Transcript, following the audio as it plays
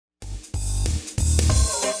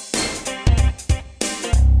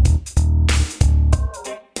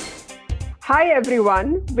Hi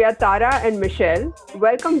everyone, we are Tara and Michelle.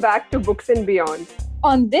 Welcome back to Books and Beyond.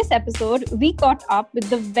 On this episode, we caught up with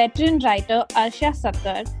the veteran writer Arshia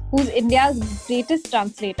Sattar, who's India's greatest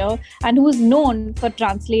translator and who's known for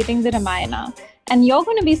translating the Ramayana. And you're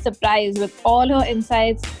going to be surprised with all her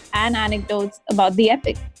insights and anecdotes about the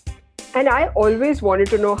epic. And I always wanted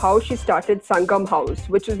to know how she started Sangam House,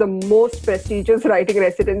 which is the most prestigious writing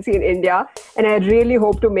residency in India, and I really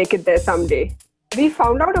hope to make it there someday. We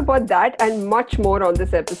found out about that and much more on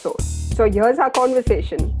this episode. So here's our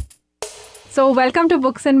conversation. So welcome to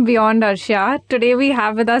Books and Beyond, Arshia. Today we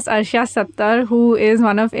have with us Arshia Sattar, who is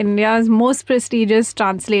one of India's most prestigious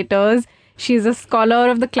translators. She's a scholar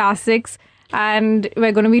of the classics, and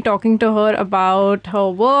we're going to be talking to her about her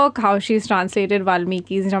work, how she's translated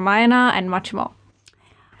Valmiki's Ramayana, and much more.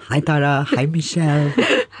 Hi Tara, hi Michelle.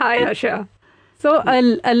 Hi Arshia. So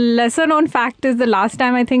a lesser known fact is the last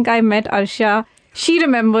time I think I met Arshia, she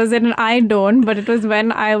remembers it and I don't, but it was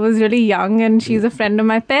when I was really young and she's a friend of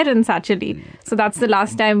my parents actually. So that's the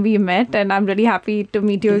last time we met and I'm really happy to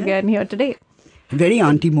meet you again here today. Very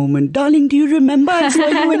auntie moment. Darling, do you remember I saw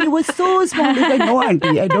you when you were so small? It's like, no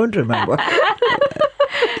auntie, I don't remember.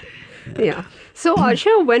 Yeah. So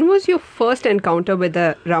Arshia, when was your first encounter with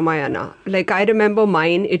the Ramayana? Like I remember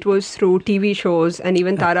mine, it was through TV shows and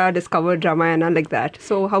even Tara discovered Ramayana like that.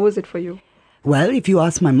 So how was it for you? Well, if you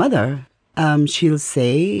ask my mother, she'll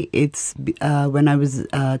say it's when I was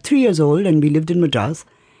 3 years old and we lived in Madras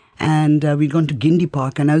and we'd gone to Guindy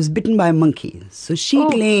Park and I was bitten by a monkey. So she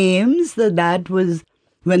claims that was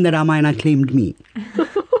when the Ramayana claimed me.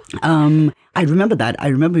 I remember that. I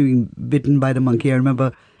remember being bitten by the monkey. I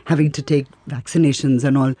remember having to take vaccinations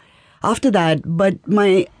and all after that. But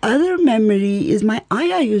my other memory is my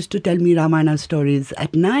ayah used to tell me Ramayana stories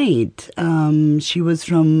at night. She was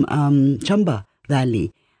from Chamba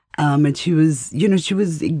Valley. And she was,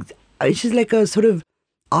 she's like a sort of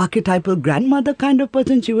archetypal grandmother kind of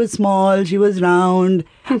person. She was small, she was round,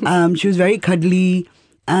 she was very cuddly.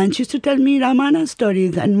 And she used to tell me Ramayana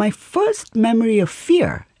stories. And my first memory of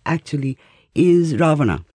fear, actually, is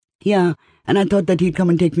Ravana. Yeah. And I thought that he'd come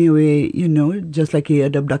and take me away, just like he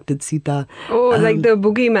had abducted Sita. Oh, like the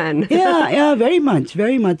boogeyman. yeah, very much.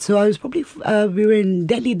 So I was probably, we were in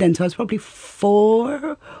Delhi then, so I was probably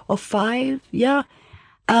 4 or 5, yeah.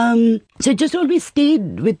 So it just always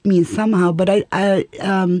stayed with me somehow. But I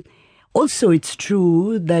also it's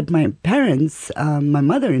true that my parents, my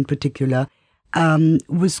mother in particular,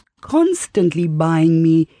 was constantly buying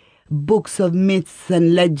me books of myths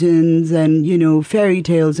and legends and, fairy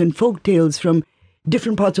tales and folk tales from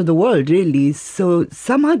different parts of the world, really. So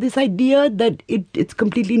somehow this idea that it's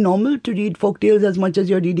completely normal to read folk tales as much as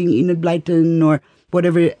you're reading Enid Blyton or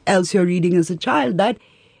whatever else you're reading as a child,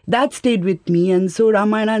 that stayed with me. And so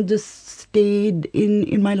Ramayana just stayed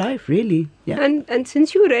in my life, really. Yeah. And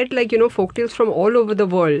since you read folk tales from all over the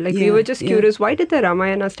world, we were just curious, why did the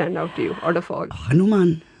Ramayana stand out to you out of all?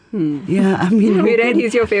 Hanuman. Yeah, I mean... We read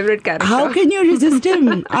he's your favorite character. How can you resist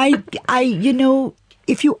him?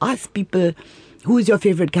 If you ask people who's your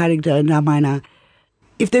favorite character in Ramayana,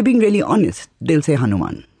 if they're being really honest, they'll say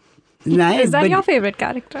Hanuman. Right? Is that your favorite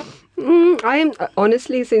character? I'm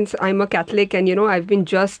honestly, since I'm a Catholic and I've been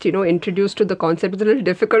just introduced to the concept, it's a little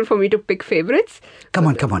difficult for me to pick favorites. Come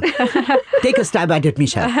on. Take a stab at it,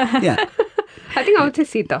 Michelle. Yeah. I think I would say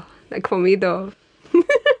Sita. Like for me,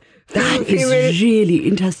 that is really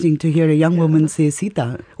interesting to hear a young woman say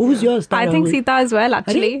Sita. Who's yours? I think Sita as well,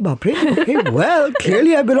 actually. Okay, well,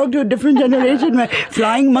 clearly I belong to a different generation where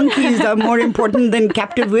flying monkeys are more important than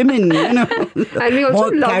captive women, And we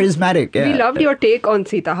also more charismatic. Yeah. We loved your take on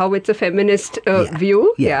Sita, how it's a feminist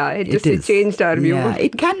view. Yeah, it changed our view. Yeah,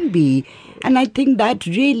 it can be. And I think that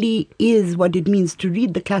really is what it means to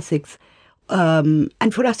read the classics. And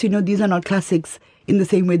for us, these are not classics in the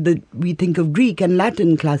same way that we think of Greek and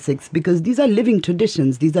Latin classics, because these are living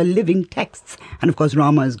traditions, these are living texts, and of course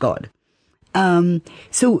Rama is God.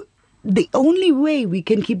 So the only way we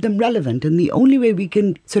can keep them relevant and the only way we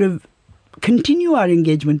can sort of continue our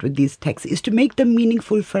engagement with these texts is to make them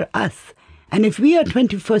meaningful for us. And if we are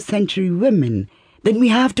 21st century women, then we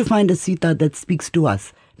have to find a Sita that speaks to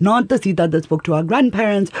us, not the Sita that spoke to our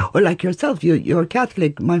grandparents, or like yourself, you're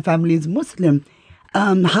Catholic, my family is Muslim.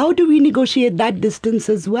 How do we negotiate that distance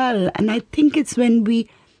as well? And I think it's when we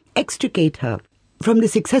extricate her from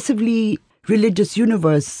this excessively religious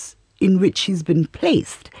universe in which she's been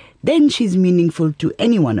placed, then she's meaningful to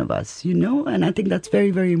any one of us, And I think that's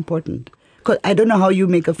very, very important. Because I don't know how you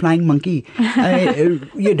make a flying monkey. How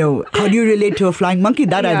do you relate to a flying monkey?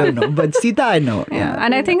 That I don't know. But Sita, I know. Yeah.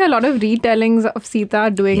 And I think a lot of retellings of Sita are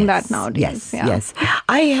doing that nowadays. Yes.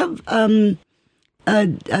 I have...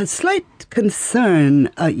 A slight concern,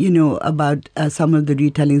 about some of the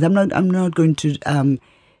retellings. I'm not going to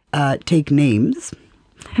take names,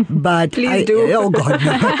 but Please do. Oh God,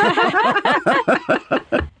 no.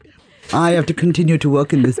 I have to continue to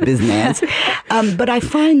work in this business. But I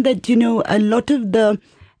find that, a lot of the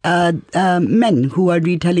men who are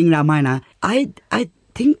retelling Ramayana, I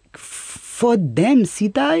think for them,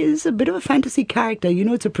 Sita is a bit of a fantasy character.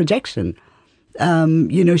 It's a projection.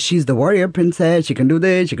 She's the warrior princess. She can do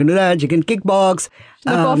this, she can do that, she can kickbox.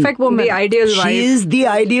 The perfect woman. The ideal wife. She's the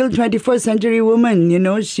ideal 21st century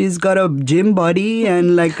woman. She's got a gym body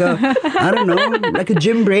and like a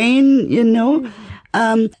gym brain,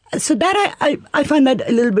 So that I find that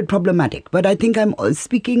a little bit problematic. But I think I'm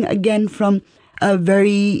speaking again from a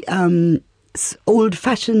very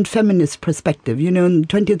old-fashioned feminist perspective.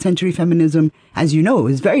 20th century feminism, as you know,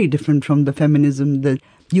 is very different from the feminism that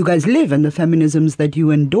you guys live and the feminisms that you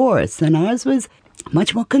endorse. And ours was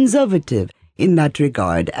much more conservative in that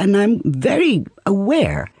regard. And I'm very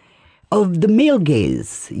aware of the male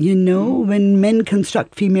gaze, when men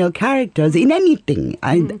construct female characters in anything.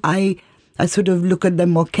 I sort of look at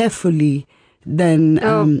them more carefully than,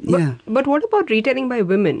 But what about retelling by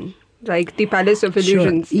women? Like the Palace of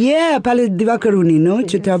Illusions. Sure. Yeah, Palace Divakaruni,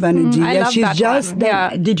 Chitra Banerjee. I love she's that just one.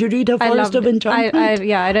 Yeah. Did you read her Forest of Enchantment?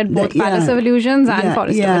 I read both Palace of Illusions and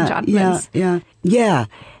Forest of Enchantments. Yeah.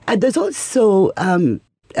 There's also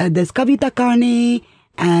there's Kavita Kane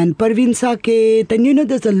and Parveen Saket, and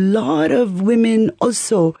there's a lot of women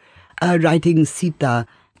also writing Sita.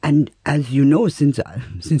 And as you know, since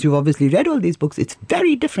you've obviously read all these books, it's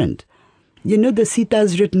very different. The Sita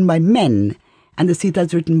is written by men. And the Sita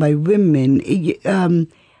is written by women.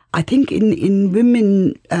 I think in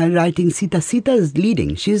women writing Sita is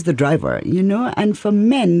leading. She's the driver, And for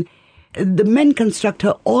men, the men construct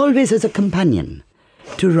her always as a companion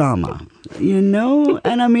to Rama,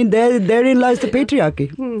 And I mean, therein lies the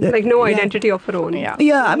patriarchy. Like no identity of her own.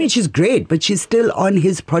 Yeah, I mean, she's great, but she's still on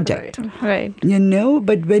his project. Right.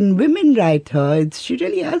 But when women write her, she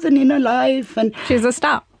really has an inner life. And she's a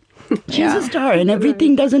star. She's a star, and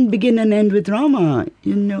everything doesn't begin and end with Rama,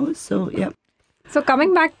 So, yeah. So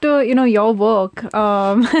coming back to, your work,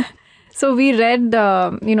 so we read,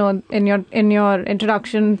 in your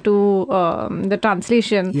introduction to the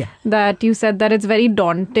translation that you said that it's very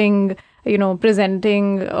daunting,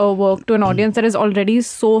 presenting a work to an audience that is already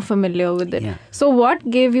so familiar with it. Yeah. So what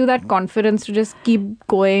gave you that confidence to just keep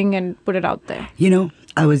going and put it out there?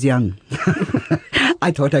 I was young.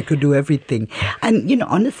 I thought I could do everything. And,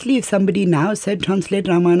 honestly, if somebody now said translate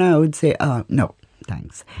Ramayana, I would say, no,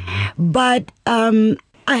 thanks. But I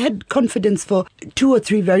had confidence for 2 or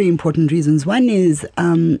 3 very important reasons. One is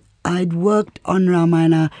I'd worked on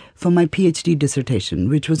Ramayana for my PhD dissertation,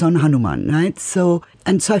 which was on Hanuman, right? So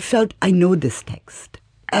I felt I know this text.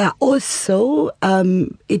 Also,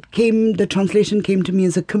 the translation came to me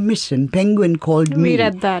as a commission. Penguin called me. We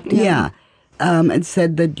read that. Yeah. And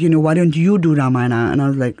said that, why don't you do Ramayana? And I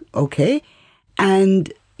was like, okay.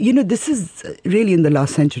 And, this is really in the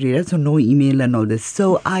last century, right? So no email and all this.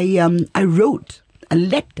 So I wrote a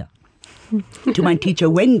letter to my teacher,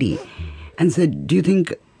 Wendy, and said, do you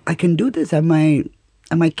think I can do this? Am I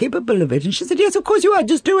capable of it? And she said, yes, of course you are.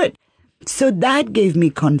 Just do it. So that gave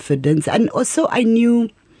me confidence. And also I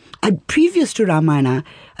knew, previous to Ramayana,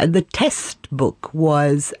 the test book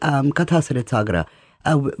was Katha Saritsagra.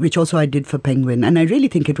 Which also I did for Penguin. And I really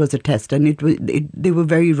think it was a test. And they were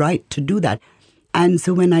very right to do that. And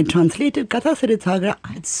so when I translated Katha Saritsagra,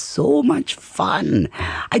 I had so much fun.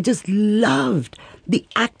 I just loved the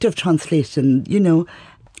act of translation,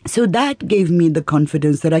 So that gave me the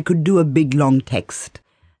confidence that I could do a big, long text.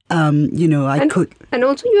 I could. And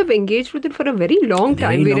also you have engaged with it for a very long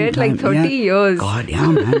time. We read like 30 years. God, yeah,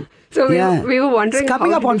 man. So we were wondering, it's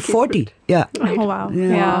coming up on 40. Yeah. Oh, wow.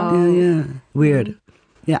 Yeah. Weird.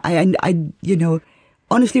 Yeah, I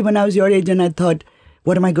honestly, when I was your age and I thought,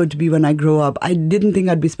 what am I going to be when I grow up? I didn't think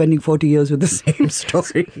I'd be spending 40 years with the same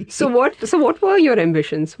story. So what were your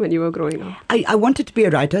ambitions when you were growing up? I wanted to be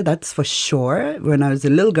a writer, that's for sure. When I was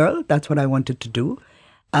a little girl, that's what I wanted to do.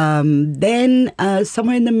 Then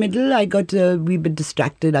somewhere in the middle, I got a wee bit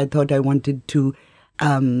distracted. I thought I wanted to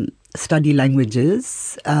study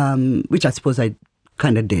languages, which I suppose I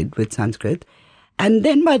kind of did with Sanskrit. And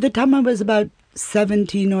then by the time I was about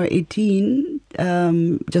 17 or 18,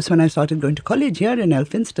 just when I started going to college here in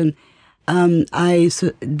Elphinstone, I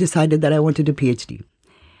decided that I wanted a PhD.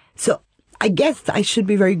 So I guess I should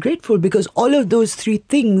be very grateful because all of those 3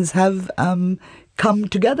 things have come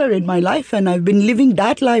together in my life, and I've been living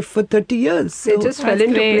that life for 30 years. So It just fell That's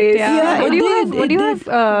into great, place. yeah. Yeah,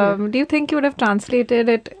 Do you think you would have translated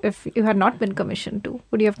it if you had not been commissioned to?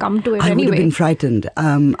 Would you have come to it I anyway? would have been frightened.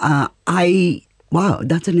 Wow,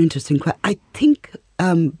 that's an interesting question. I think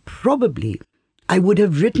probably I would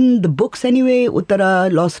have written the books anyway,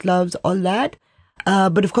 Uttara, Lost Loves, all that.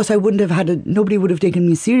 But of course, I wouldn't have nobody would have taken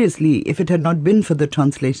me seriously if it had not been for the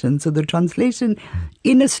translation. So the translation,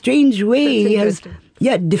 in a strange way, has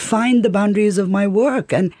defined the boundaries of my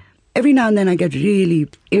work. And every now and then I get really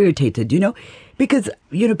irritated, because,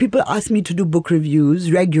 people ask me to do book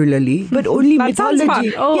reviews regularly, but only That sounds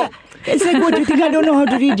mythology. fun. Oh. Yeah. It's like, what, do you think I don't know how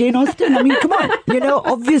to read Jane Austen? I mean, come on.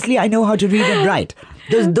 Obviously I know how to read and write.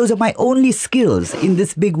 Those are my only skills in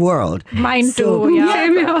this big world. Mine too, yeah.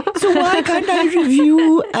 Same here. So why can't I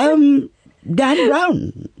review Dan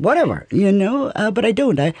Brown? Whatever, but I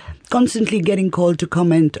don't. I'm constantly getting called to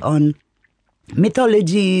comment on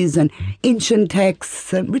mythologies and ancient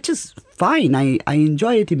texts, which is fine. I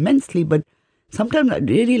enjoy it immensely, but sometimes I'd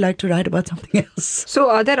really like to write about something else. So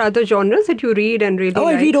are there other genres that you read and really I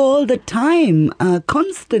like? read all the time,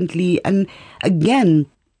 constantly. And again,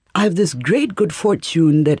 I have this great good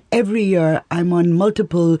fortune that every year I'm on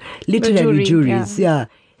multiple literary juries. Yeah.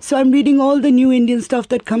 So I'm reading all the new Indian stuff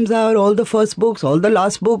that comes out, all the first books, all the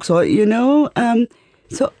last books, or,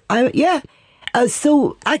 so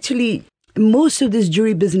actually, most of this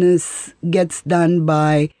jury business gets done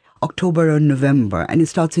by October or November, and it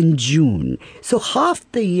starts in June. So half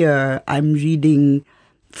the year I'm reading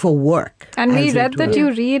for work. And we as read it that were.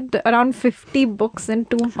 you read around 50 books in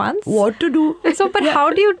 2 months. What to do? So, but how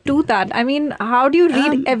do you do that? I mean, how do you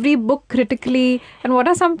read every book critically? And what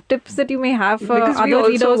are some tips that you may have for Because we other also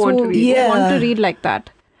readers want to who read. want to read like that?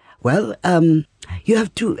 Well, you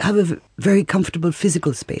have to have a very comfortable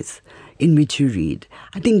physical space in which you read.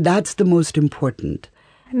 I think that's the most important.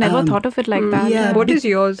 I never thought of it like that. yeah. What is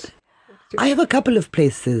yours? I have a couple of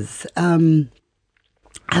places. I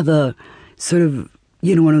have a sort of,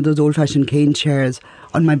 one of those old-fashioned cane chairs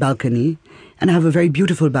on my balcony. And I have a very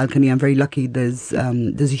beautiful balcony. I'm very lucky. There's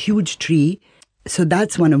a huge tree. So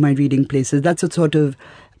that's one of my reading places. That's a sort of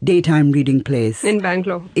daytime reading place. In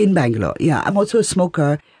Bangalore. In Bangalore, yeah. I'm also a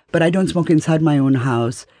smoker, but I don't smoke inside my own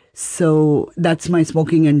house. So that's my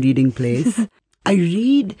smoking and reading place. I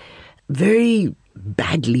read very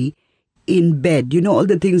badly in bed. All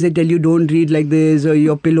the things they tell you, don't read like this, or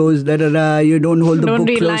your pillows, you don't hold the Don't book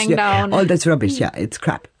read close. lying down. All that's rubbish, yeah. It's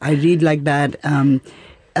crap. I read like that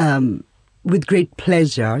with great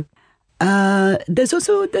pleasure. There's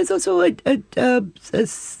also I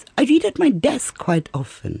read at my desk quite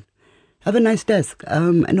often. I have a nice desk,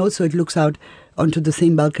 and also it looks out onto the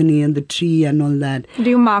same balcony and the tree and all that. Do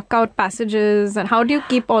you mark out passages? And how do you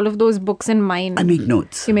keep all of those books in mind? I make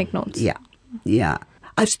notes. You make notes? Yeah.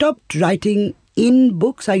 I've stopped writing in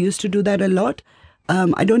books. I used to do that a lot.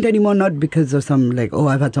 I don't anymore, not because of some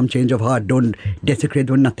I've had some change of heart, don't desecrate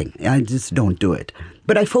or nothing. I just don't do it.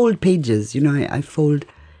 But I fold pages, I fold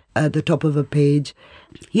the top of a page.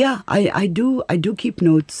 Yeah, I do keep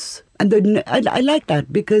notes. And I like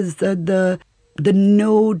that because the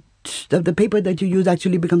note of the paper that you use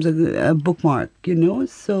actually becomes a bookmark,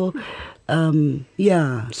 So,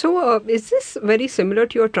 yeah. So is this very similar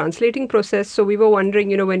to your translating process? So we were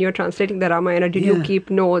wondering, when you're translating the Ramayana, did you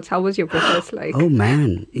keep notes? How was your process like? Oh,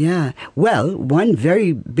 man. Yeah. Well, one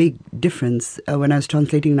very big difference when I was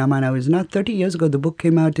translating Ramayana was not 30 years ago. The book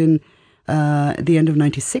came out at the end of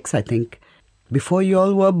 96, I think. Before you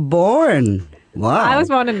all were born. Wow. I was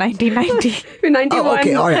born in 1990. 91. Oh,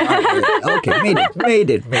 okay. All right. Okay. Made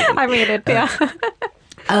it. I made it, yeah.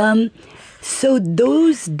 So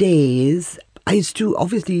those days, I used to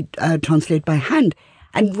obviously translate by hand.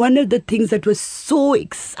 And one of the things that was so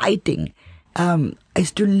exciting, I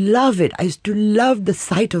used to love it. I used to love the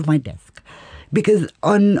sight of my desk. Because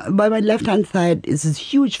by my left-hand side is this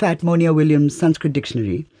huge fat Monia Williams Sanskrit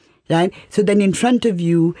dictionary. Right? So then in front of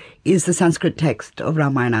you is the Sanskrit text of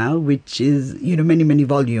Ramayana, which is, many, many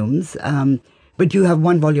volumes. But you have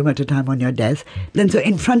one volume at a time on your desk. Then so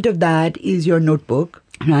in front of that is your notebook,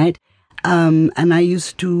 right? And I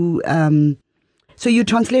used to, so you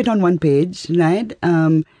translate on one page, right?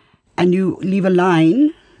 And you leave a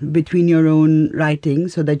line between your own writing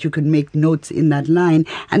so that you can make notes in that line.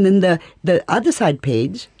 And then the other side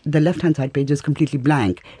page, the left-hand side page is completely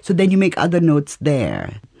blank. So then you make other notes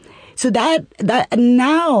there. So that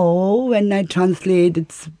now when I translate,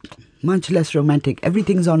 it's much less romantic.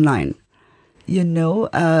 Everything's online.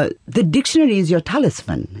 The dictionary is your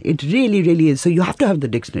talisman. It really, really is. So you have to have the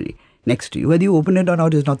dictionary next to you. Whether you open it or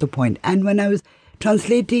not is not the point. And when I was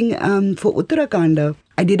translating for Uttarakanda,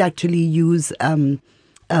 I did actually use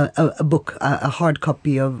a book, a hard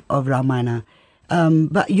copy of Ramayana.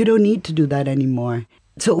 But you don't need to do that anymore.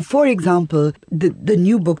 So, for example, the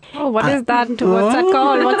new book... Oh, what is that? What's that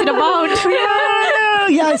called? What's it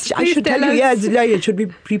about? Yes, I should tell you. Yes, it should be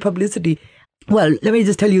pre-publicity. Well, let me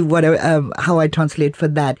just tell you how I translate for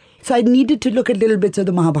that. So I needed to look at little bits of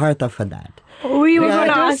the Mahabharata for that. We were going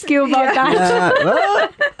to ask you about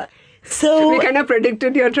that. So we kind of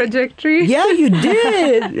predicted your trajectory. Yeah, you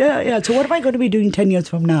did. Yeah. So what am I going to be doing 10 years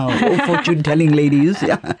from now? Oh, fortune-telling ladies.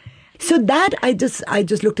 Yeah. So that I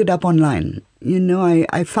just looked it up online.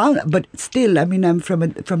 I found, but still, I mean, I'm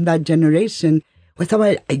from that generation where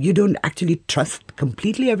somehow you don't actually trust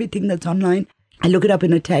completely everything that's online. I look it up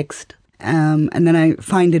in a text, and then I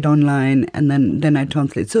find it online, and then I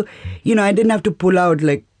translate. So, I didn't have to pull out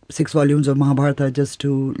like 6 volumes of Mahabharata just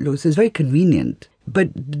to look. So it's very convenient.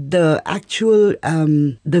 But the actual,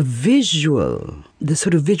 the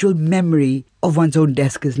sort of visual memory of one's own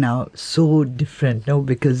desk is now so different,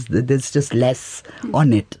 because there's just less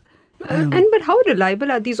on it. But how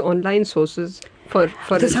reliable are these online sources for the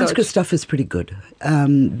research? Sanskrit stuff is pretty good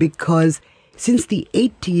because since the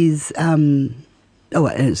 80s,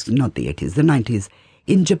 it's not the 80s, the 90s,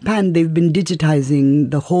 in Japan they've been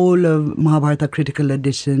digitizing the whole of Mahabharata Critical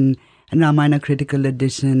Edition and Ramayana Critical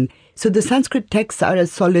Edition. So the Sanskrit texts are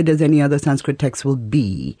as solid as any other Sanskrit text will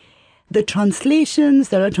be. The translations,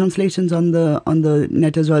 there are translations on the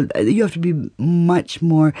net as well. You have to be much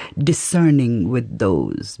more discerning with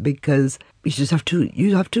those because you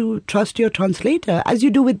have to trust your translator as you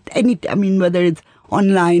do with whether it's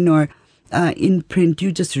online or in print, you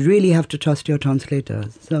just really have to trust your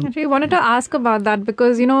translators. So Actually, I wanted to ask about that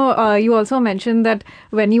because, you also mentioned that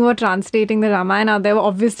when you were translating the Ramayana, there were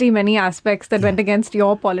obviously many aspects that went against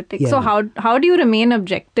your politics. Yeah. So how do you remain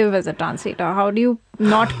objective as a translator? How do you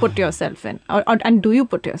not put yourself in? And do you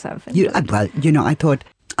put yourself in? I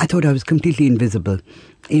thought I was completely invisible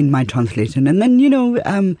in my translation. And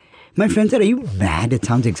then, my friend said, "Are you mad? It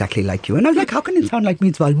sounds exactly like you." And I was like, "How can it sound like me?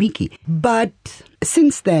 It's Valmiki." But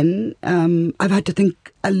since then, I've had to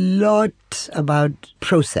think a lot about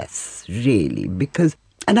process, really,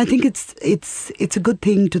 and I think it's a good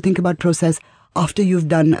thing to think about process after you've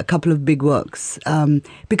done a couple of big works,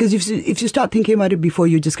 because if you start thinking about it before,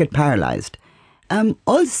 you just get paralyzed.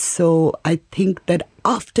 Also, I think that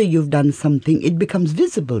after you've done something, it becomes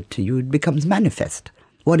visible to you. It becomes manifest.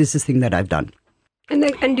 What is this thing that I've done?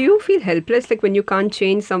 And do you feel helpless, like when you can't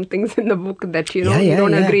change some things in the book that you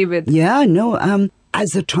don't agree with? Yeah, no.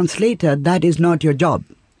 As a translator, that is not your job.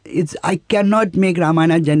 I cannot make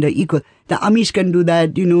Ramayana gender equal. The Amish can do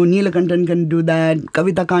that, Neelakantan can do that,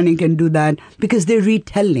 Kavita Kani can do that, because they're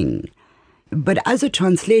retelling. But as a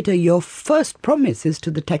translator, your first promise is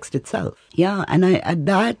to the text itself. Yeah, and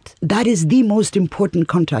that is the most important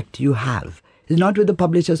contract you have. It's not with the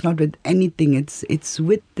publisher, it's not with anything. It's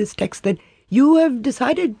with this text that you have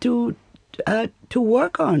decided to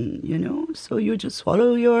work on, So you just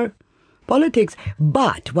follow your politics.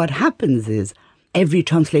 But what happens is every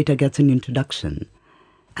translator gets an introduction.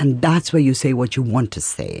 And that's where you say what you want to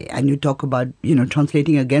say. And you talk about,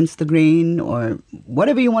 translating against the grain or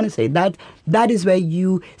whatever you want to say. That is where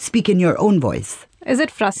you speak in your own voice. Is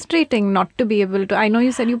it frustrating not to be able to... I know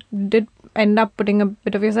you said you did end up putting a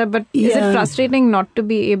bit of yourself, but is it frustrating not to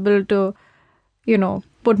be able to,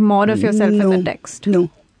 put more of yourself in the text?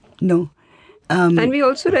 No. And we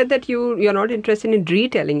also read that you're not interested in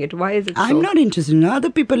retelling it. Why is it so? I'm not interested in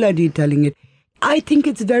other people are retelling it. I think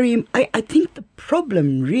it's I think the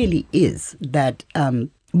problem really is that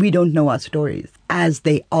we don't know our stories as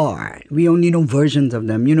they are. We only know versions of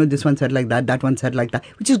them. This one said like that one said like that,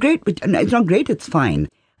 which is great. But it's not great, it's fine.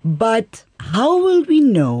 But how will we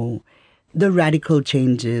know the radical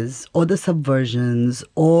changes or the subversions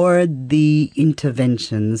or the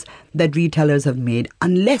interventions that retailers have made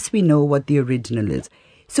unless we know what the original is?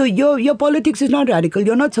 So your politics is not radical.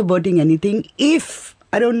 You're not subverting anything. If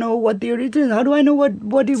I don't know what the original is, how do I know what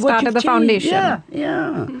Start at the foundation.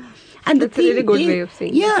 Yeah. And that's a really good way of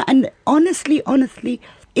saying it. Yeah, and honestly,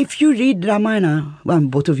 if you read Ramayana, well,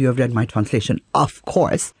 both of you have read my translation, of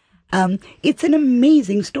course. It's an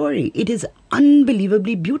amazing story. It is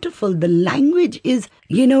unbelievably beautiful. The language is,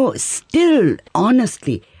 still,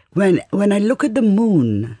 honestly, when I look at the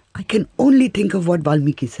moon, I can only think of what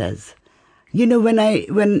Valmiki says. When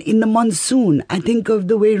in the monsoon, I think of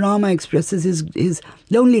the way Rama expresses his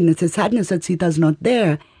loneliness, his sadness that Sita's not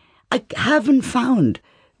there. I haven't found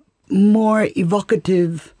more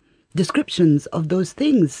evocative descriptions of those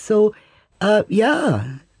things. So,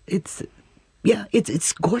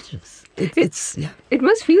 it's gorgeous. It's It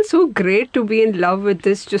must feel so great to be in love with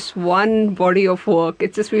this just one body of work.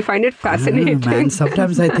 It's just, we find it fascinating. Man,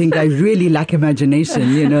 sometimes I think I really lack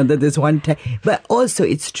imagination, that there's one but also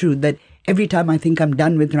it's true that every time I think I'm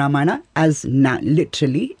done with Ramayana, as now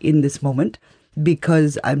literally in this moment,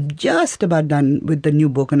 because I'm just about done with the new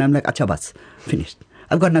book and I'm like, acha bas, finished.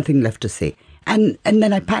 I've got nothing left to say. And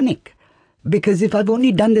then I panic because if I've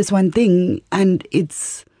only done this one thing and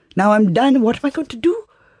now I'm done, what am I going to do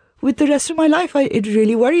with the rest of my life? It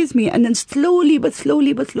really worries me. And then slowly,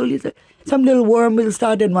 some little worm will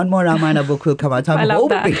start and one more Ramayana book will come out. So I'm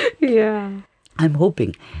hoping. That. Yeah. I'm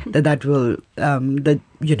hoping that will,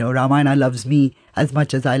 Ramayana loves me as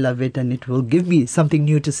much as I love it and it will give me something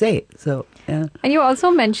new to say. So, yeah. And you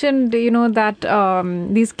also mentioned, that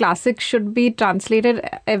these classics should be translated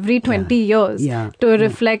every 20 years to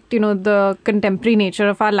reflect, the contemporary nature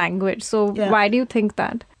of our language. So why do you think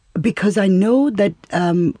that? Because I know that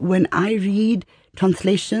when I read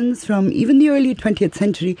translations from even the early 20th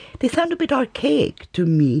century, they sound a bit archaic to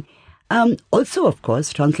me. Also, of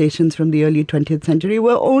course, translations from the early 20th century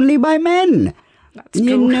were only by men. That's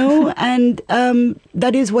true. And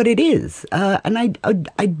that is what it is. And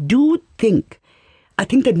I do think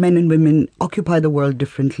that men and women occupy the world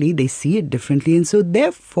differently. They see it differently. And so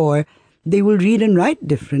therefore, they will read and write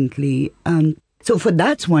differently. So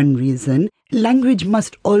that's one reason. Language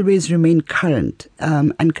must always remain current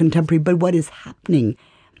and contemporary. But what is happening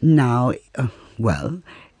now,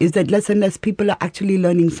 is that less and less people are actually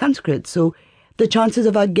learning Sanskrit. So the chances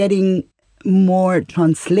of our getting more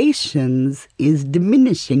translations is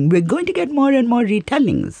diminishing. We're going to get more and more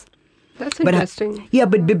retellings. That's interesting.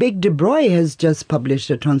 But Vivek de Broy has just published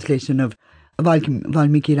a translation of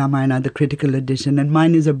Valmiki Ramayana, the critical edition, and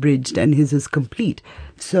mine is abridged and his is complete.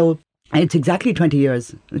 So it's exactly 25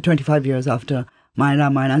 years after my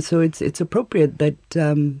Ramayana. So it's appropriate that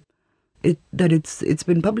it's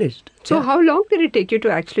been published. So how long did it take you to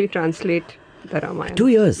actually translate the Ramayana? 2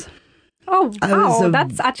 years. Oh, wow.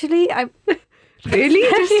 That's actually... Really?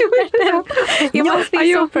 You must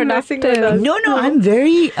be so productive. No, I'm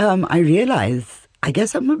very... I realize, I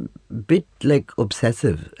guess I'm a bit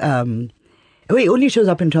obsessive. It only shows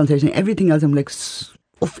up in translation. Everything else I'm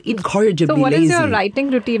incorrigibly lazy. So what is your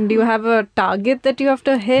writing routine? Do you have a target that you have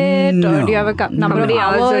to hit? No. Or do you have a number of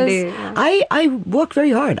hours a day? I work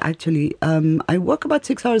very hard, actually. I work about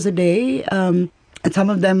 6 hours a day. And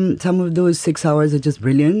some of those 6 hours are just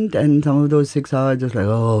brilliant. And some of those 6 hours are just like,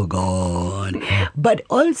 oh, God. But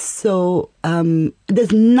also,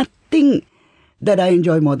 there's nothing that I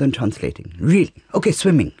enjoy more than translating. Really. Okay,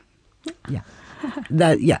 swimming. Yeah.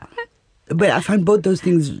 But I find both those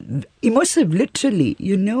things immersive, literally,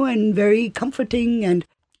 and very comforting and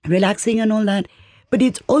relaxing and all that. But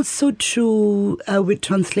it's also true with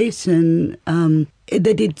translation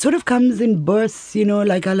that it sort of comes in bursts,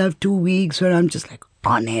 I'll have 2 weeks where I'm just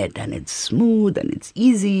on it and it's smooth and it's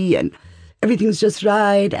easy and everything's just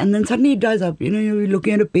right. And then suddenly it dries up, you're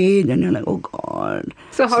looking at a page and you're like, oh, God.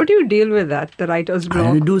 So how do you deal with that, the writer's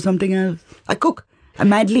block? I do something else. I cook.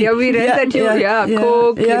 Madly. Yeah, we read that you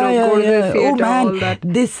cook, go to the theatre, all that.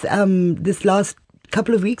 This last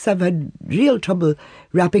couple of weeks, I've had real trouble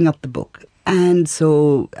wrapping up the book. And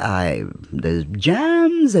so there's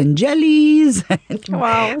jams and jellies and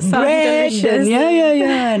bread. Delicious.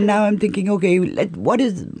 And And now I'm thinking, okay, what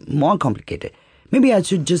is more complicated? Maybe I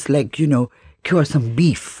should just cure some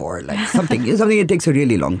beef or something. Something that takes a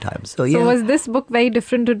really long time. So was this book very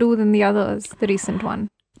different to do than the others, the recent one?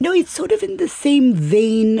 No, it's sort of in the same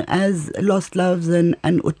vein as Lost Loves and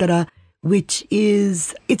Uttara, which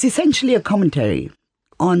is, it's essentially a commentary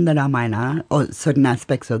on the Ramayana or certain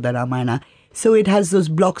aspects of the Ramayana. So it has those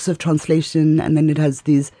blocks of translation and then it has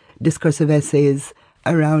these discursive essays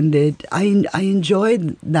around it. I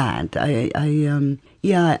enjoyed that. And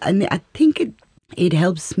I think it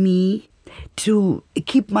helps me to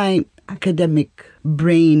keep my academic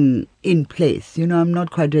brain in place. I'm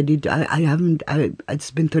not quite ready to,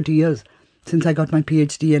 it's been 30 years since I got my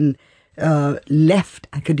PhD and left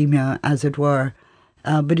academia, as it were.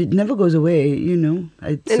 But it never goes away, And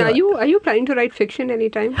are you planning to write fiction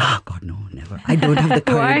anytime? Oh, God, no, never. I don't have the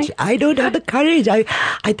courage. Why? I don't have the courage. I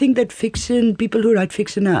think that people who write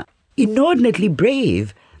fiction are inordinately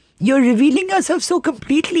brave. You're revealing yourself so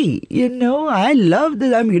completely, I love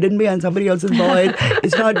that I'm hidden behind somebody else's voice.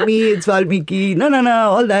 It's not me, it's Valmiki. No,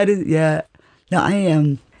 all that is, yeah. No, I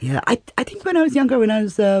am. I think when I was younger, when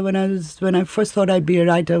I first thought I'd be a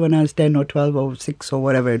writer, when I was 10 or 12 or 6 or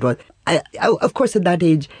whatever it was, I of course at that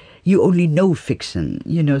age, you only know fiction,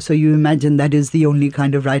 so you imagine that is the only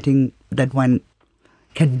kind of writing that one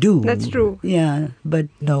can do. That's true. Yeah, but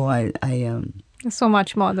no, So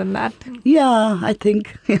much more than that. yeah, I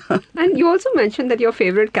think. Yeah. And you also mentioned that your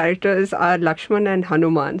favorite characters are Lakshman and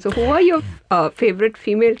Hanuman. So who are your favorite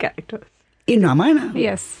female characters? In Ramayana?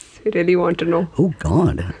 Yes. I really want to know. Oh,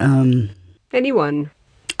 God. Anyone?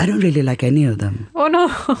 I don't really like any of them. Oh no.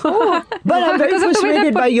 But I'm very Because of the way persuaded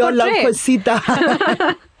they're by your love portrayed. for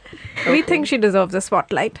Sita. We think she deserves a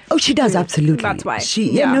spotlight. Oh, she does, absolutely. That's why.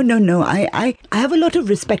 No. I have a lot of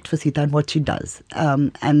respect for Sita and what she does,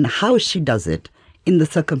 and how she does it in the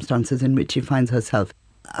circumstances in which she finds herself.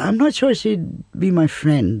 I'm not sure she'd be my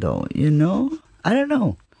friend, though, I don't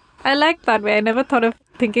know. I like that way. I never thought of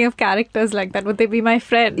thinking of characters like that. Would they be my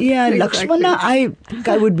friend? Yeah, Exactly. Lakshmana, I think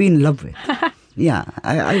I would be in love with. Yeah,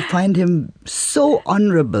 I find him so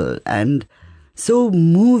honorable and so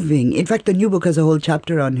moving. In fact, the new book has a whole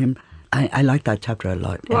chapter on him. I like that chapter a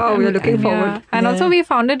lot. Wow, we're looking forward. And Yeah. also we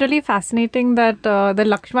found it really fascinating that the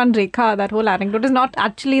Lakshman Rekha, that whole anecdote, is not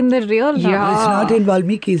actually in the real Yeah. Ramayana. It's not in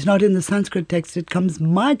Valmiki. It's not in the Sanskrit text. It comes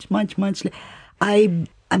much.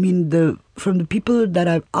 I mean, from the people that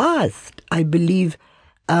I've asked, I believe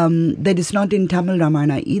that it's not in Tamil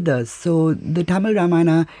Ramayana either. So the Tamil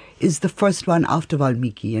Ramayana is the first one after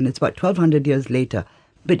Valmiki, and it's about 1200 years later.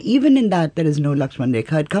 But even in that, there is no Lakshman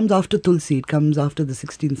Rekha. It comes after Tulsi. It comes after the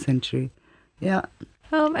 16th century. Yeah.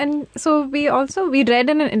 And so we read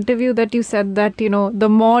in an interview that you said that, the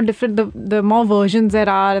more different, the more versions there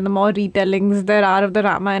are and the more retellings there are of the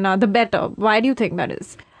Ramayana, the better. Why do you think that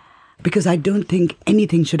is? Because I don't think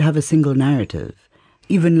anything should have a single narrative.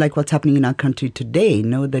 Even like what's happening in our country today,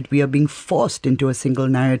 that we are being forced into a single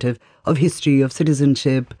narrative of history, of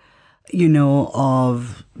citizenship,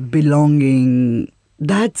 of belonging.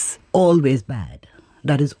 That's always bad.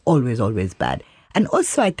 That is always, always bad. And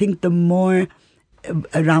also, I think the more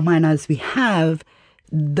Ramayanas we have,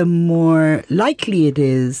 the more likely it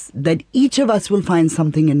is that each of us will find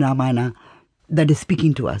something in Ramayana that is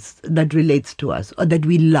speaking to us, that relates to us, or that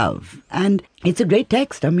we love. And it's a great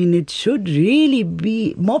text. I mean, it should really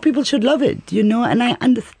be, more people should love it, and I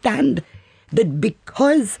understand that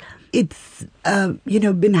because it's,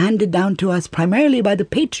 been handed down to us primarily by the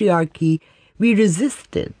patriarchy, we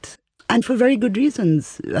resist it. And for very good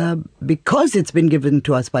reasons, because it's been given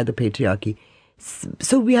to us by the patriarchy.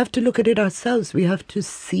 So we have to look at it ourselves. We have to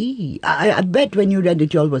see. I bet when you read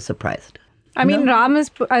it, you all were surprised. I mean, Ram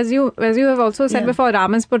is, as you have also said Yeah. before,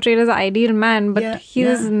 Ram is portrayed as an ideal man, but he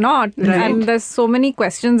is not. Right. And there's so many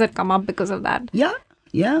questions that come up because of that. Yeah.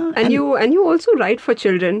 And you also write for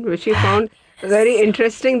children, which you found very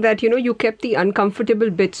interesting that, you kept the uncomfortable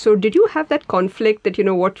bits. So did you have that conflict that,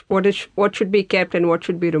 what should be kept and what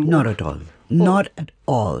should be removed? Not at all. Not at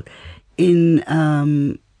all. In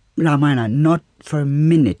Ramayana, not for a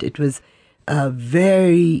minute. It was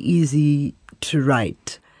very easy to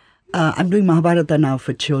write. I'm doing Mahabharata now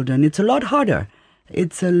for children. It's a lot harder.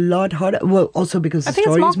 Well, also because I the think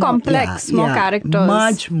it's story more is complex, more characters.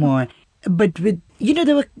 Much more. But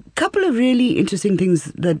there were a couple of really interesting things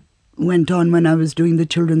that went on when I was doing the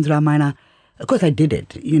children's Ramayana. Of course, I did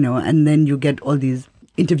it, and then you get all these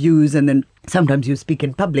interviews, and then sometimes you speak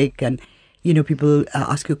in public, and, people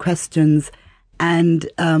ask you questions. And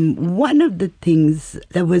one of the things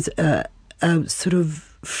that was a sort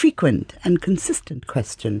of frequent and consistent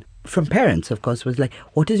question from parents, of course, was like,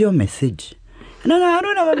 what is your message? And I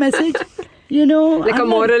don't have a message, Like a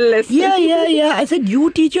moral lesson. Yeah. I said,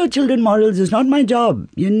 you teach your children morals. It's not my job,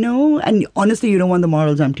 And honestly, you don't want the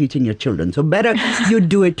morals I'm teaching your children. So better you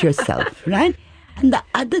do it yourself, right? And the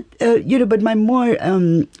other, but my more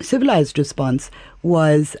civilized response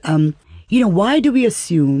was, why do we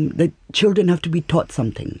assume that children have to be taught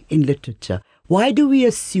something in literature? Why do we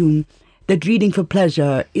assume that reading for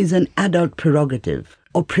pleasure is an adult prerogative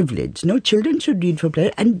or privilege? No, children should read for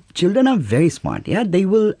pleasure, and children are very smart. Yeah, they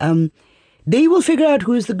will figure out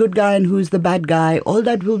who is the good guy and who is the bad guy. All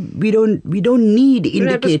that we don't need You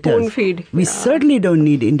don't have to indicators. spoon-feed. We Yeah. certainly don't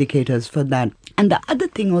need indicators for that. And the other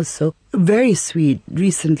thing also, very sweet.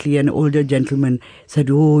 Recently, an older gentleman said,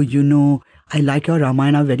 "Oh, I like your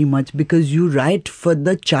Ramayana very much because you write for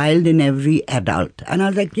the child in every adult." And I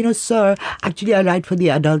was like, sir, actually I write for the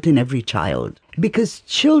adult in every child. Because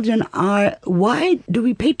children why do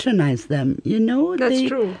we patronize them? That's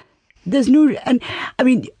true. There's no, and I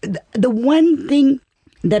mean, the one thing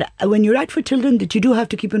that when you write for children that you do have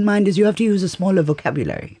to keep in mind is you have to use a smaller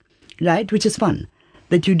vocabulary, right? Which is fun.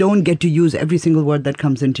 That you don't get to use every single word that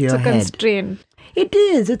comes into your It's a head. constraint. It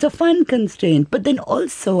is. It's a fun constraint. But then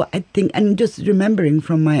also, I think, and just remembering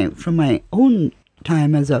from my own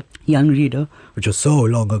time as a young reader, which was so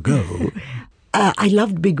long ago, I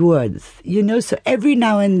loved big words, so every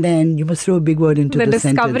now and then you must throw a big word into the sentence.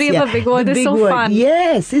 The discovery of a big word is so fun.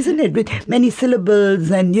 Yes, isn't it? With many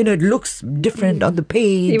syllables and, it looks different on the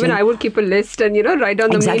page. Even I would keep a list and, write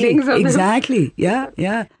down the meanings of them. Exactly, yeah.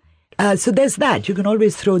 So there's that. You can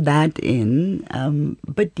always throw that in.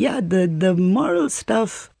 But yeah, the moral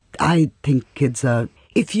stuff, I think kids are...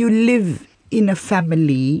 If you live in a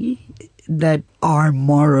family that are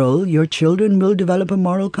moral, your children will develop a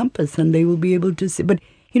moral compass and they will be able to see. But,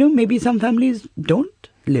 maybe some families don't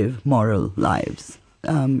live moral lives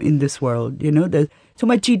in this world. There's so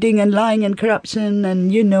much cheating and lying and corruption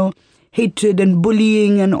and, hatred and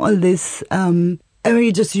bullying and all this.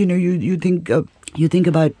 You think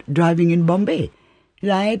about driving in Bombay,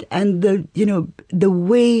 right? And the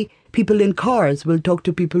way people in cars will talk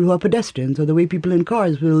to people who are pedestrians, or the way people in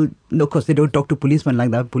cars will... No, of course, they don't talk to policemen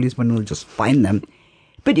like that. Policemen will just find them.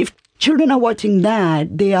 But if children are watching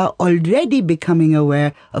that, they are already becoming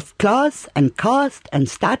aware of class and caste and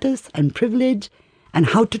status and privilege and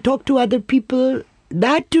how to talk to other people.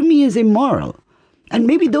 That, to me, is immoral. And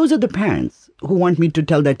maybe those are the parents who want me to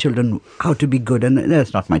tell their children how to be good, and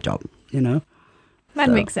that's not my job,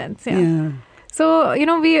 That makes sense, yeah. So,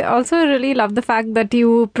 we also really love the fact that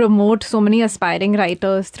you promote so many aspiring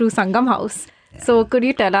writers through Sangam House. Yeah. So, could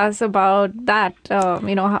you tell us about that? How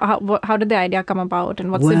did the idea come about and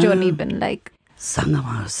what's the journey been like? Sangam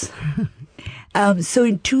House. So,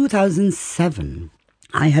 in 2007,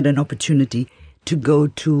 I had an opportunity to go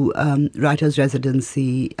to writer's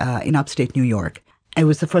residency in upstate New York. It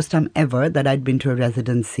was the first time ever that I'd been to a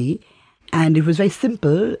residency. And it was very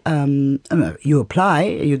simple. You apply,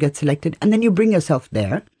 you get selected, and then you bring yourself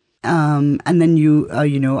there. And then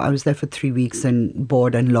I was there for 3 weeks and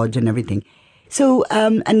board and lodge and everything. So,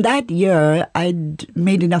 and that year I'd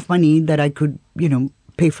made enough money that I could,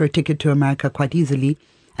 pay for a ticket to America quite easily.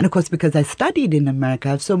 And of course, because I studied in America,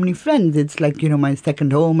 I have so many friends. It's like, my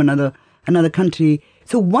second home, another country.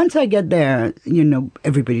 So once I get there,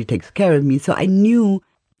 everybody takes care of me. So I knew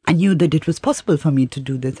that it was possible for me to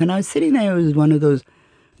do this. And I was sitting there, it was one of those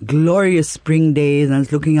glorious spring days, and I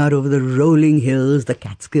was looking out over the rolling hills, the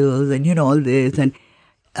Catskills, and all this. And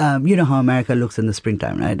how America looks in the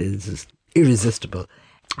springtime, right? It's just irresistible.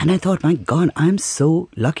 And I thought, my God, I'm so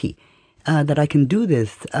lucky that I can do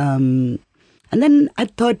this. And then I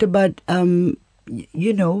thought about,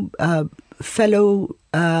 fellow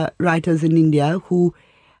writers in India who,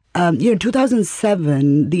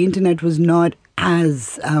 2007, the internet was not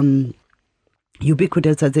as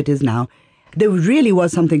ubiquitous as it is now. There really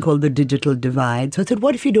was something called the digital divide. So I said,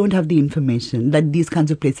 what if you don't have the information that these kinds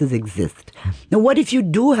of places exist? Now, what if you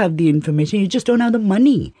do have the information, you just don't have the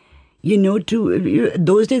money?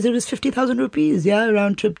 Those days it was 50,000 rupees,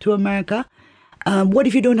 round trip to America. What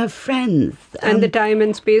if you don't have friends? And the time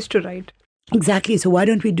and space to write. Exactly. So why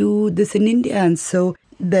don't we do this in India? And so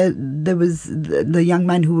there was the young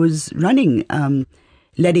man who was running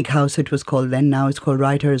Ledig House, it was called then. Now it's called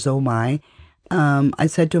Writers Oh My. I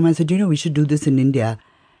said to him, we should do this in India.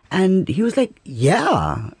 And he was like,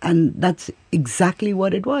 yeah. And that's exactly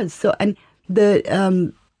what it was. So, and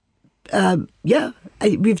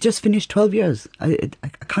we've just finished 12 years. I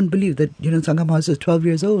can't believe that, Sangam House is 12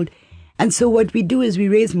 years old. And so what we do is we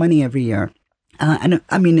raise money every year. And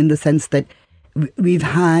I mean, in the sense that we've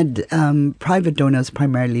had private donors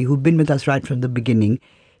primarily who've been with us right from the beginning.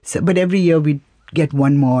 So, but every year we get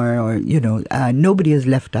one more, or, nobody has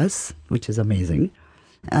left us, which is amazing.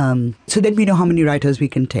 So then we know how many writers we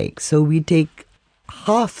can take. So we take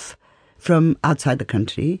half from outside the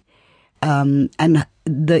country. And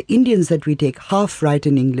the Indians that we take, half write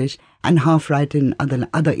in English and half write in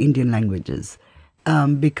other Indian languages.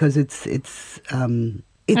 Because it's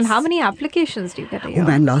and how many applications do you get a year? Oh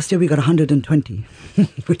man, last year we got 120,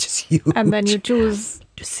 which is huge. And then you choose?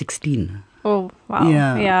 16. Oh, wow.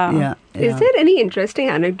 Yeah. Is there any interesting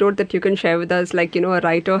anecdote that you can share with us? Like, a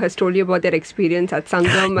writer has told you about their experience at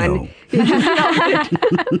Sangam and you just loved it.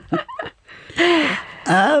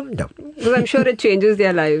 No. Because I'm sure it changes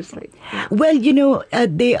their lives. Well,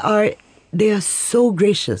 they are so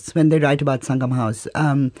gracious when they write about Sangam House.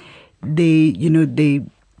 I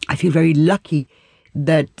feel very lucky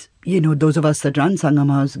that, those of us that run Sangam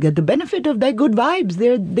House get the benefit of their good vibes.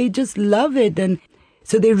 They just love it. And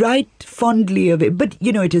so they write fondly of it. But,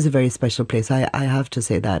 it is a very special place. I have to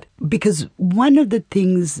say that. Because one of the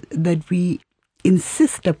things that we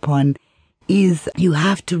insist upon is you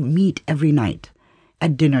have to meet every night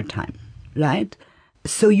at dinner time, right?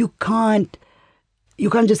 So you can't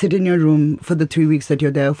just sit in your room for the 3 weeks that you're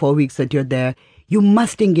there, 4 weeks that you're there. You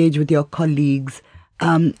must engage with your colleagues.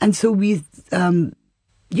 And so we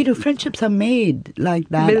friendships are made like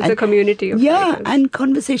that. Builds a community of writers. And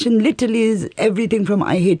conversation literally is everything from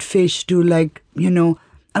I hate fish to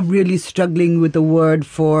I'm really struggling with a word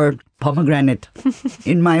for pomegranate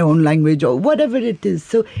in my own language or whatever it is.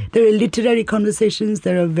 So there are literary conversations.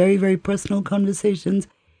 There are very, very personal conversations.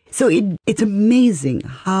 So it's amazing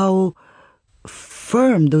how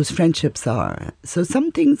firm those friendships are. So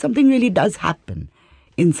something really does happen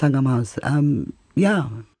in Sangam House.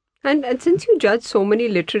 And since you judge so many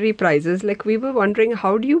literary prizes, we were wondering,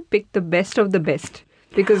 how do you pick the best of the best?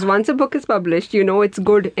 Because once a book is published, it's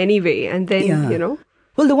good anyway. And then,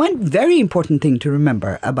 Well, the one very important thing to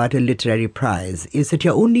remember about a literary prize is that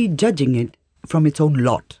you're only judging it from its own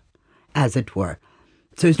lot, as it were.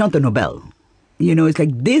 So it's not the Nobel. It's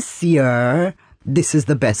like this year, this is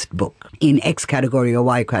the best book in X category or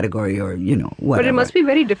Y category or, whatever. But it must be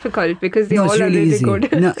very difficult because they all it's really are really easy.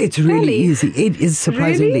 good. No, it's really easy. It is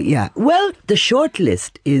surprisingly, Really? yeah. Well, the short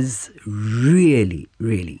list is really,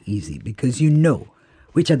 really easy because you know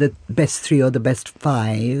which are the best 3 or the best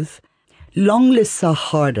 5. Long lists are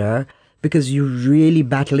harder because you really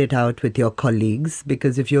battle it out with your colleagues,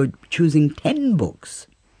 because if you're choosing 10 books,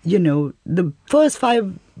 the first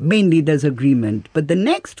 5, mainly there's agreement, but the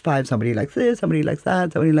next 5, somebody likes this, somebody likes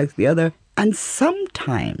that, somebody likes the other. And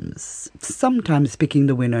sometimes picking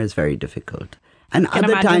the winner is very difficult. And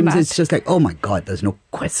other times it's just like, oh my God, there's no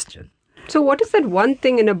question. So what is that one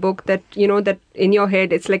thing in a book that, that in your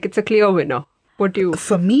head, it's like it's a clear winner? What do you...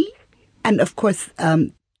 For me, and of course,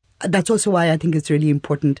 that's also why I think it's really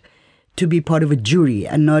important to be part of a jury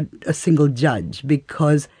and not a single judge,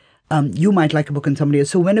 because you might like a book and somebody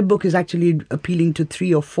else. So when a book is actually appealing to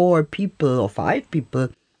 3 or 4 people or 5 people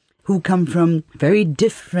who come from very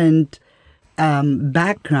different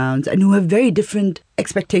backgrounds and who have very different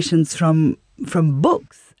expectations from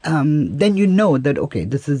books, then you know that, okay,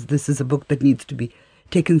 this is a book that needs to be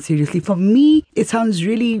taken seriously. For me, it sounds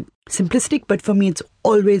really simplistic, but for me, it's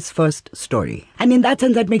always first story. And in that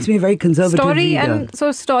sense, that makes me a very conservative reader.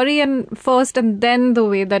 Story and first, and then the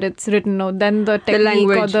way that it's written, or then the technique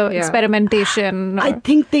language, or the experimentation. I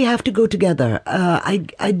think they have to go together.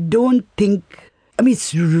 I don't think... I mean,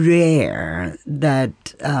 it's rare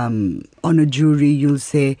that on a jury you'll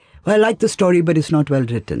say, well, I like the story, but it's not well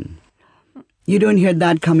written. You don't hear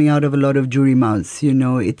that coming out of a lot of jury mouths,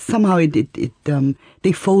 It's somehow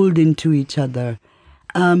they fold into each other.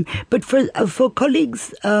 But for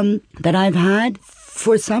colleagues that I've had,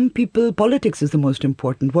 for some people, politics is the most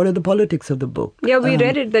important. What are the politics of the book? Yeah, we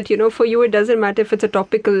read it that, for you, it doesn't matter if it's a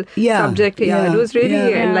topical subject. Yeah, it was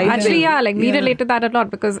really enlightening. Actually, we relate to that a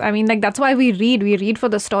lot because, that's why we read. We read for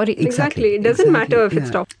the story. Exactly. It doesn't matter if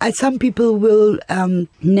it's topical. Some people will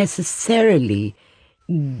necessarily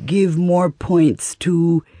give more points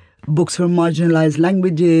to books from marginalized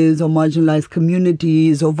languages or marginalized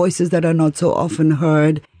communities or voices that are not so often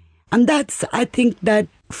heard. And I think that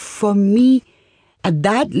for me, at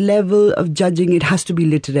that level of judging, it has to be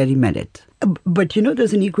literary merit. But,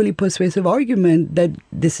 there's an equally persuasive argument that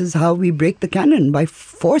this is how we break the canon, by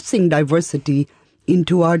forcing diversity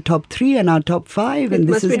into our top 3 and our top 5. And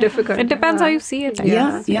this must be difficult. It depends how you see it.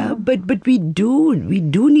 Yeah. But we do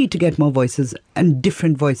need to get more voices and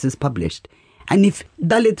different voices published. And if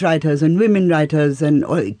Dalit writers and women writers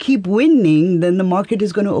keep winning, then the market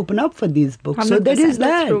is going to open up for these books. So there is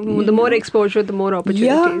that. The more exposure, the more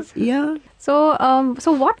opportunities. Yeah. So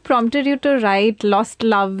what prompted you to write Lost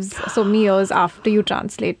Loves so many years after you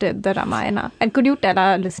translated the Ramayana? And could you tell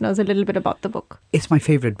our listeners a little bit about the book? It's my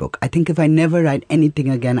favorite book. I think if I never write anything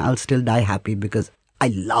again, I'll still die happy because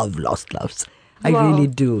I love Lost Loves. I really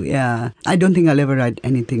do, yeah. I don't think I'll ever write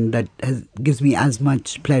anything that gives me as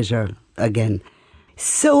much pleasure again.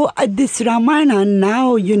 So this Ramayana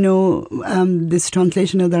now, this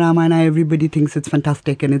translation of the Ramayana, everybody thinks it's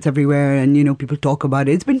fantastic and it's everywhere and, people talk about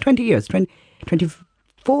it. It's been 20 years,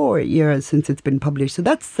 24 years since it's been published. So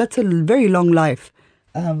that's a very long life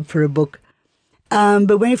for a book.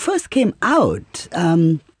 But when it first came out,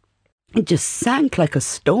 it just sank like a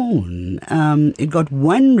stone. It got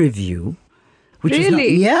 1 review. Which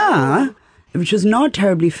was not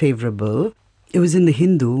terribly favorable. It was in the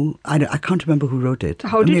Hindu. I can't remember who wrote it.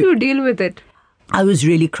 How did you deal with it? I was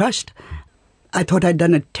really crushed. I thought I'd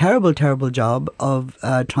done a terrible, terrible job of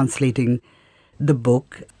translating the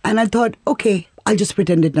book. And I thought, okay, I'll just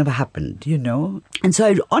pretend it never happened, And so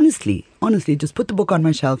I honestly just put the book on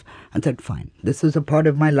my shelf and said, fine, this is a part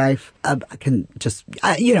of my life. I can just,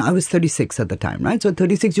 I was 36 at the time, right? So at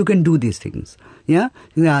 36, you can do these things. Yeah?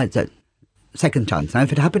 It's a second chance. Now,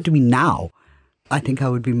 if it happened to me now, I think I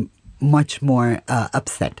would be much more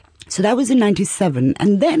upset. So that was in 97.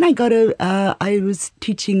 And then I was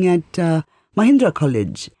teaching at Mahindra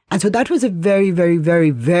College. And so that was a very, very,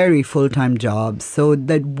 very, very full-time job. So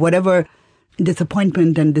that whatever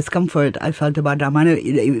disappointment and discomfort I felt about Ramayana,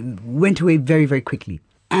 it went away very, very quickly.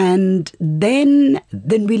 And then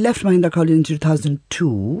we left Mahindra College in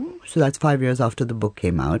 2002. So that's 5 years after the book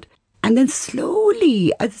came out. And then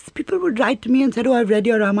slowly, as people would write to me and say, "Oh, I've read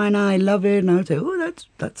your Ramayana, I love it." And I would say, "Oh,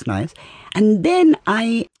 that's nice." And then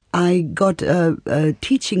I got a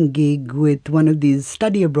teaching gig with one of these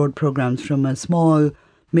study abroad programs from a small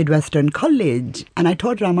Midwestern college. And I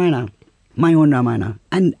taught Ramayana, my own Ramayana.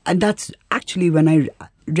 And that's actually when I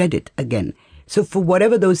read it again. So for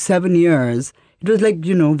whatever those 7 years, it was like,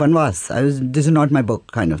 Vanvas. This is not my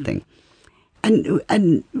book kind of thing.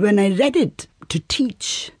 And when I read it to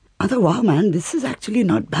teach, I thought, wow, man, this is actually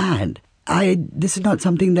not bad. This is not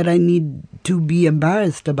something that I need to be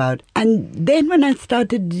embarrassed about. And then when I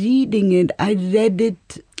started reading it, I read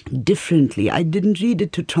it differently. I didn't read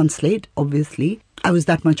it to translate, obviously. I was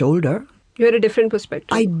that much older. You had a different perspective.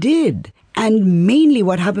 I did. And mainly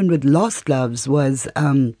what happened with Lost Loves was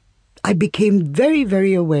I became very,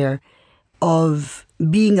 very aware of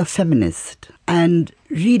being a feminist and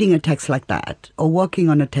reading a text like that or working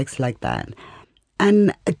on a text like that.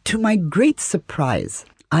 And to my great surprise,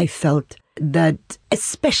 I felt that,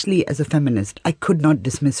 especially as a feminist, I could not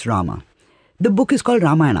dismiss Rama. The book is called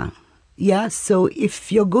Ramayana. Yeah, so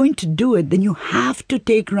if you're going to do it, then you have to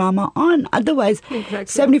take Rama on. Otherwise,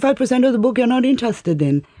 75% of the book you're not interested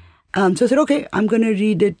in. So I said, okay, I'm going to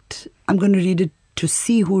read it. I'm going to read it to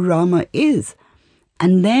see who Rama is.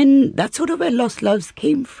 And then that's sort of where Lost Loves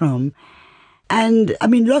came from. And I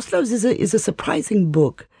mean, Lost Loves is a surprising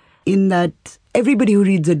book in that everybody who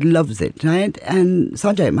reads it loves it, right? And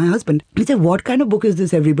Sanjay, my husband, he said, what kind of book is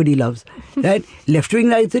this everybody loves? Right? Left-wing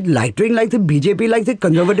likes it, right-wing likes it, BJP likes it,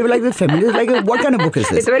 conservative likes it, feminist likes it. What kind of book is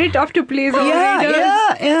this? It's very tough to please all readers.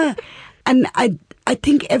 Yeah. And I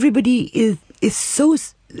think everybody is so...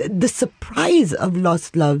 The surprise of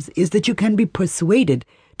Lost Loves is that you can be persuaded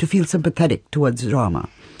to feel sympathetic towards Rama.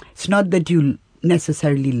 It's not that you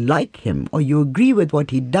necessarily like him or you agree with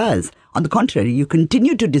what he does. On the contrary, you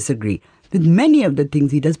continue to disagree with many of the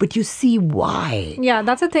things he does, but you see why. Yeah,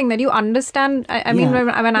 that's the thing, that you understand. I mean, when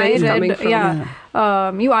I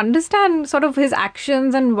read, you understand sort of his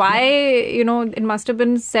actions and why, it must have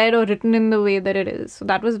been said or written in the way that it is. So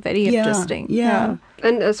that was very interesting. Yeah.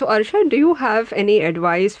 And so, Arshia, do you have any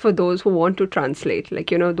advice for those who want to translate? Like,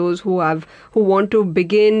 those who want to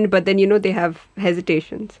begin, but then, they have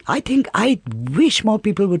hesitations. I think I wish more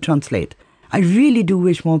people would translate. I really do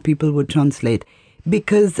wish more people would translate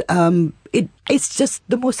because it's just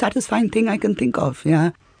the most satisfying thing I can think of.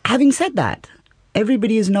 Yeah. Having said that,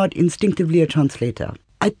 everybody is not instinctively a translator.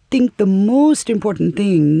 I think the most important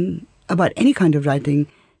thing about any kind of writing,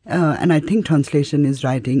 and I think translation is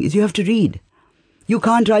writing, is you have to read. You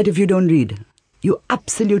can't write if you don't read. You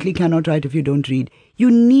absolutely cannot write if you don't read. You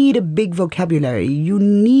need a big vocabulary. You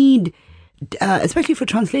need, especially for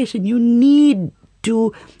translation, you need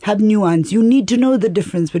to have nuance. You need to know the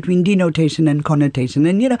difference between denotation and connotation.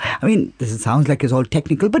 And, this sounds like it's all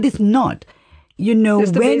technical, but it's not.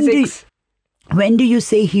 Just the basics. When do you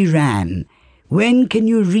say he ran? When can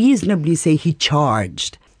you reasonably say he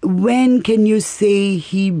charged? When can you say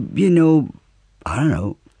he,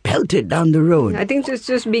 pelted down the road? I think it's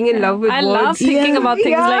just being in love with words. I love thinking about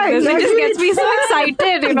things like this. Exactly. It just gets me so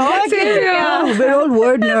excited, Exactly. Yeah. We're all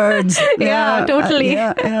word nerds. Yeah, totally.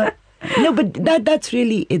 No, but that's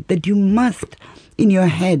really it, that you must, in your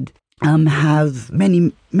head, have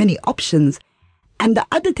many, many options. And the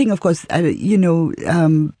other thing, of course, I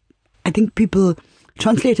think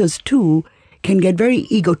translators too, can get very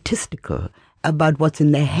egotistical about what's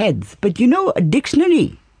in their heads. But a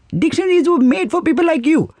dictionaries were made for people like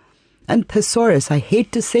you. And thesaurus, I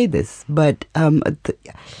hate to say this, but, at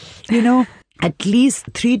least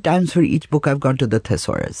 3 times for each book I've gone to the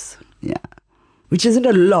thesaurus. Yeah. Which isn't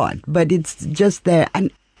a lot, but it's just there.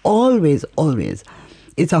 And always,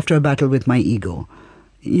 it's after a battle with my ego.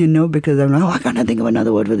 Because I'm like, why can't I think of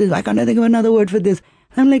another word for this? Why can't I think of another word for this?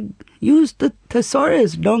 I'm like, use the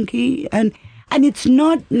thesaurus, donkey. And it's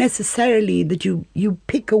not necessarily that you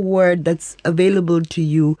pick a word that's available to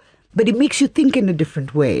you, but it makes you think in a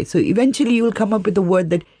different way. So eventually you will come up with a word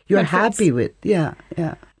that you're happy with. Yeah.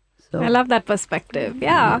 So I love that perspective.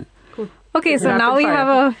 Yeah. Cool. Okay, so now we have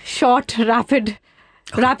a short, rapid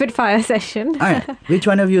fire session. All right. Which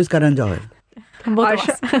one of you is Karan Johar? Both of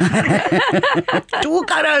us. 2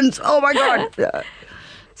 Karans. Oh my God.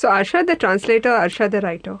 So Arshia the translator, Arshia the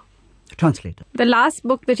writer. Translator. The last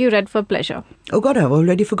book that you read for pleasure. Oh God, I've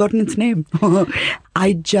already forgotten its name.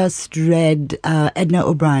 I just read Edna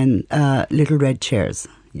O'Brien, Little Red Chairs.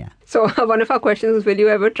 Yeah. So one of our questions is, will you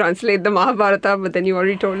ever translate the Mahabharata? But then you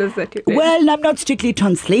already told us that you did. Well, I'm not strictly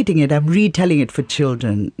translating it. I'm retelling it for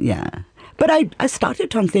children. Yeah. But I started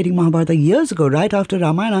translating Mahabharata years ago, right after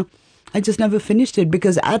Ramayana. I just never finished it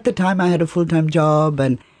because at the time I had a full-time job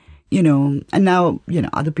and now,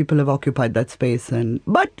 other people have occupied that space.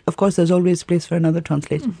 But, of course, there's always place for another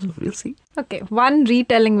translation. So we'll see. Okay. One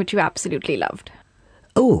retelling which you absolutely loved.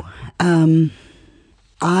 Oh,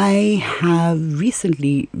 I have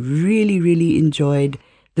recently really, really enjoyed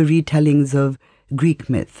the retellings of Greek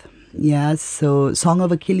myth. Yeah, so Song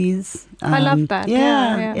of Achilles. I love that.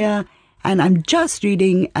 Yeah. And I'm just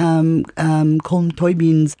reading Colm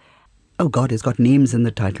Toybin's, oh God, it's got names in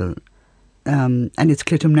the title. And it's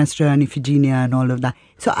Clytemnestra and Iphigenia and all of that.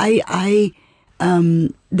 So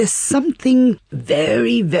there's something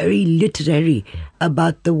very, very literary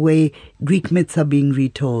about the way Greek myths are being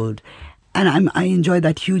retold. And I enjoy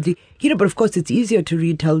that hugely. But of course it's easier to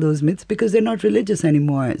retell those myths because they're not religious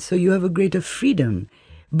anymore. So you have a greater freedom.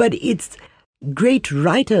 But it's great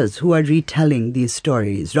writers who are retelling these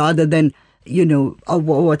stories rather than,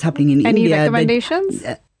 what's happening in Any India. Any recommendations?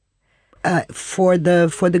 For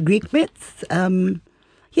the Greek myths,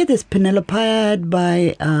 there's Penelopiad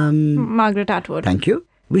by Margaret Atwood. Thank you.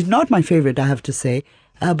 Which is not my favorite, I have to say,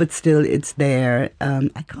 but still it's there.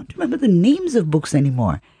 I can't remember the names of books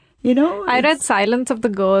anymore. I read Silence of the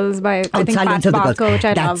Girls by I think Silence Pat of the Barker, Girls. which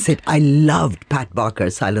I That's loved. it. I loved Pat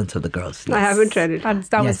Barker's Silence of the Girls. Yes. I haven't read it.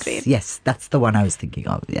 That was great. Yes, that's the one I was thinking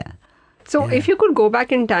of. Yeah. So if you could go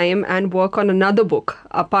back in time and work on another book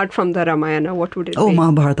apart from the Ramayana, what would it be?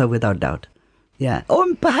 Mahabharata, without doubt. Yeah.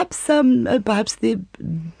 Or perhaps the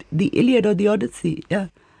Iliad or the Odyssey. Yeah.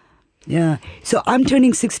 Yeah. So I'm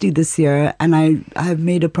turning 60 this year and I have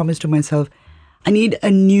made a promise to myself. I need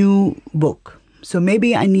a new book. So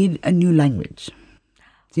maybe I need a new language.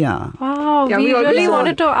 Yeah. Wow, Yeah, we really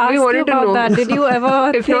wanted to ask you about that. Did you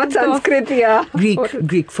ever If not think of- Sanskrit, yeah.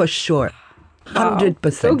 Greek for sure.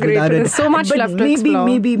 100%. So great. without There's so much but left to maybe, explore.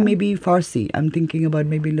 Maybe Farsi. I'm thinking about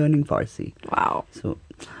maybe learning Farsi. Wow. So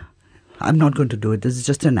I'm not going to do it. This is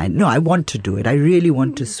just no, I want to do it. I really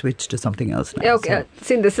want to switch to something else now. Yeah, okay.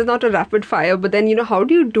 See, this is not a rapid fire, but then, how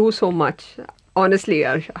do you do so much? Honestly,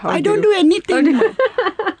 Arshia, how I don't do anything.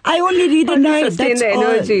 I only read How at do you night. sustain That's the all.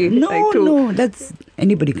 energy, No, that's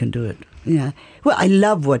anybody can do it. Yeah. Well, I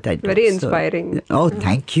love what I do. Very so- inspiring. Oh,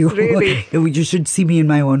 thank you. Really. You should see me in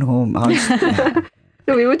my own home. Yeah.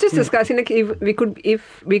 No, we were just discussing if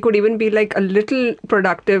we could even be like a little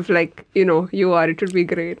productive, like you are, it would be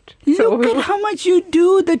great. Look at how much you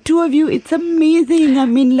do, the two of you. It's amazing. I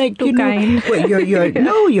mean, like Too kind. well,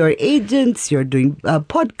 you're agents. You're doing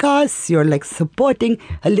podcasts. You're like supporting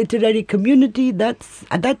a literary community. That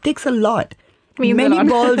takes a lot. Means a Many lot.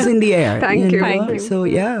 balls in the air. Thank you. know? Thank you. So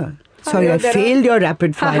yeah. Sorry, know I there are- failed your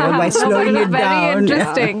rapid fire by No, but slowing it was it very down.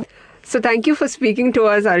 interesting. So thank you for speaking to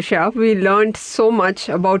us, Arshia. We learned so much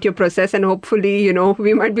about your process and hopefully,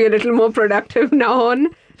 we might be a little more productive now on.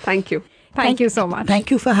 Thank you. Thank you so much. Thank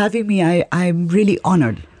you for having me. I'm really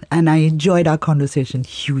honored and I enjoyed our conversation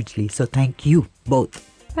hugely. So thank you both.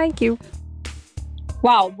 Thank you.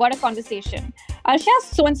 Wow, what a conversation. Arshia is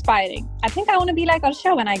so inspiring. I think I want to be like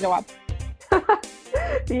Arshia when I grow up.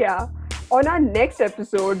 Yeah. On our next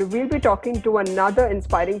episode, we'll be talking to another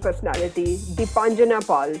inspiring personality, Deepanjana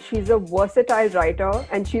Pal. She's a versatile writer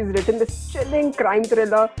and she's written this chilling crime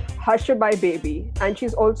thriller, Hushabye Baby. And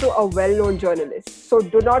she's also a well-known journalist. So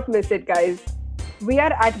do not miss it, guys. We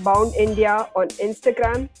are at Bound India on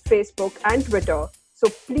Instagram, Facebook and Twitter. So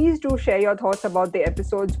please do share your thoughts about the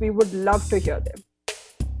episodes. We would love to hear them.